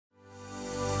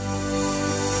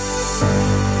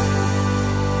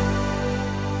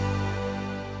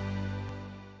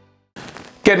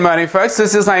Good morning, folks.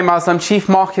 This is Naeem Aslam, Chief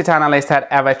Market Analyst at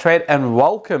AvaTrade, and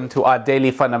welcome to our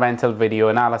daily fundamental video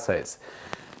analysis.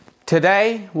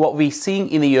 Today, what we're seeing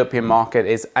in the European market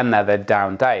is another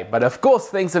down day. But of course,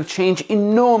 things have changed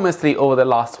enormously over the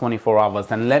last 24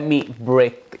 hours. And let me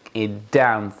break it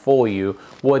down for you.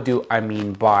 What do I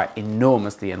mean by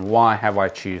enormously, and why have I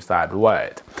choose that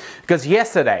word? Because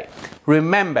yesterday,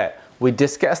 remember, we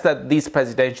discussed that these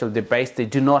presidential debates, they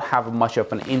do not have much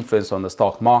of an influence on the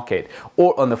stock market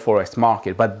or on the Forex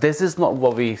market. But this is not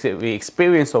what we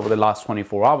experienced over the last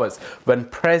 24 hours when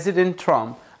President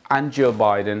Trump and Joe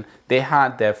Biden, they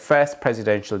had their first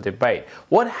presidential debate.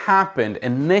 What happened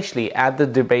initially at the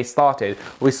debate started,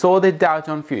 we saw the Dow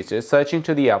Jones futures surging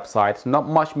to the upside, not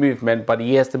much movement, but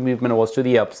yes, the movement was to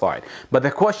the upside. But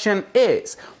the question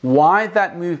is, why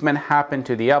that movement happened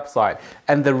to the upside?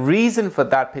 And the reason for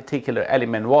that particular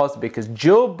element was because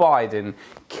Joe Biden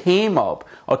came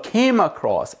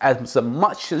across as a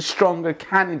much stronger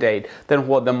candidate than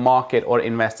what the market or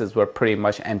investors were pretty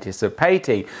much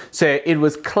anticipating. So it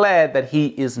was clear that he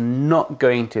is not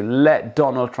going to let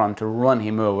Donald Trump to run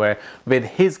him over with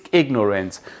his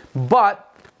ignorance.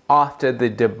 But after the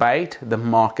debate, the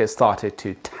market started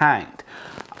to tank.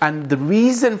 And the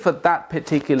reason for that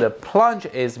particular plunge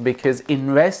is because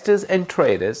investors and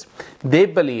traders, they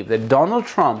believe that Donald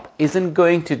Trump isn't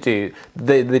going to do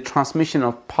the transmission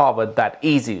of power that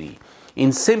easily.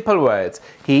 In simple words,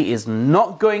 he is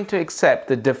not going to accept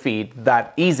the defeat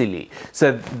that easily.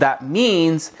 So that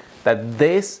means that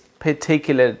this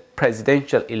particular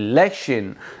presidential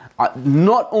election are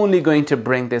not only going to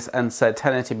bring this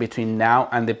uncertainty between now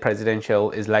and the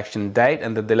presidential election date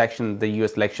and the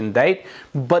US election date,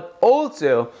 but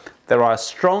also there are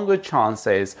stronger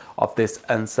chances of this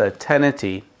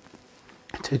uncertainty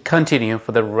to continue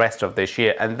for the rest of this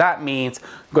year, and that means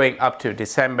going up to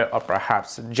December or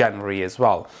perhaps January as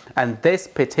well. And this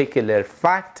particular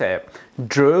factor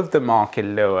drove the market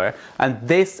lower, and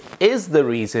this is the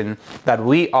reason that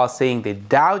we are seeing the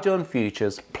Dow Jones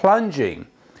futures plunging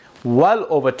well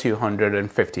over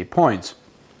 250 points.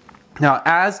 Now,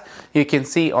 as you can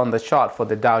see on the chart for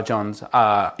the Dow Jones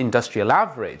Industrial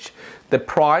Average, the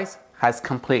price has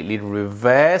completely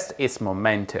reversed its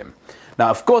momentum. Now,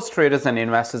 of course, traders and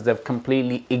investors, they've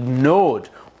completely ignored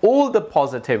all the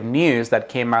positive news that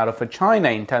came out of China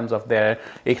in terms of their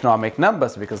economic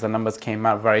numbers, because the numbers came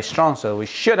out very strong. So we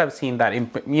should have seen that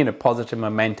positive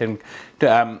momentum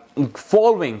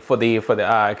following for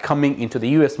the coming into the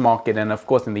US market and of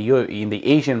course in the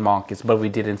Asian markets, but we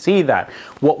didn't see that.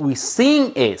 What we're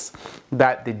seeing is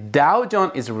that the Dow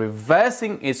Jones is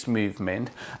reversing its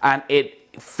movement, and it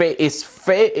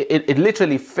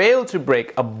literally failed to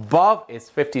break above its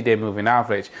 50-day moving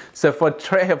average. So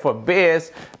for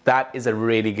bears, that is a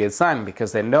really good sign,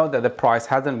 because they know that the price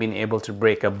hasn't been able to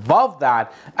break above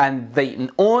that, and the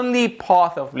only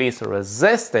path of least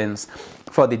resistance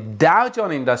for the Dow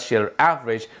Jones Industrial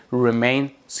Average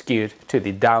remain skewed to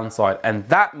the downside, and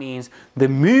that means the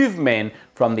movement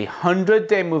from the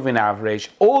 100-day moving average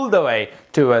all the way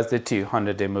towards the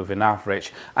 200-day moving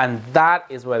average, and that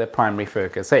is where the primary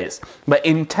focus is. But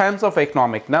in terms of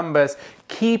economic numbers,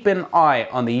 keep an eye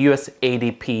on the US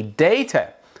ADP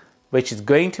data, which is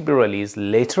going to be released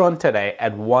later on today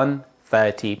at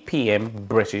 1:30 p.m.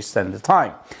 British Standard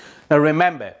Time. Now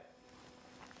remember,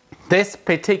 this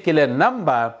particular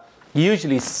number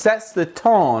usually sets the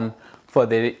tone for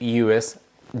the US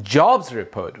jobs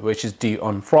report, which is due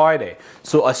on Friday.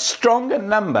 So a stronger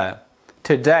number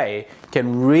today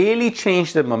can really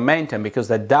change the momentum, because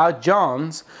the Dow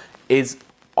Jones is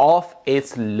off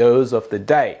its lows of the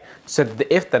day. So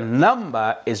if the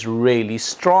number is really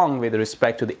strong with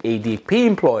respect to the ADP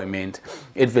employment,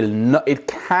 it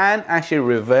can actually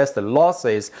reverse the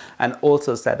losses and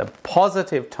also set a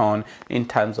positive tone in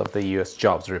terms of the US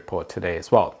jobs report today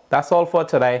as well. That's all for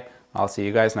today. I'll see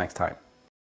you guys next time.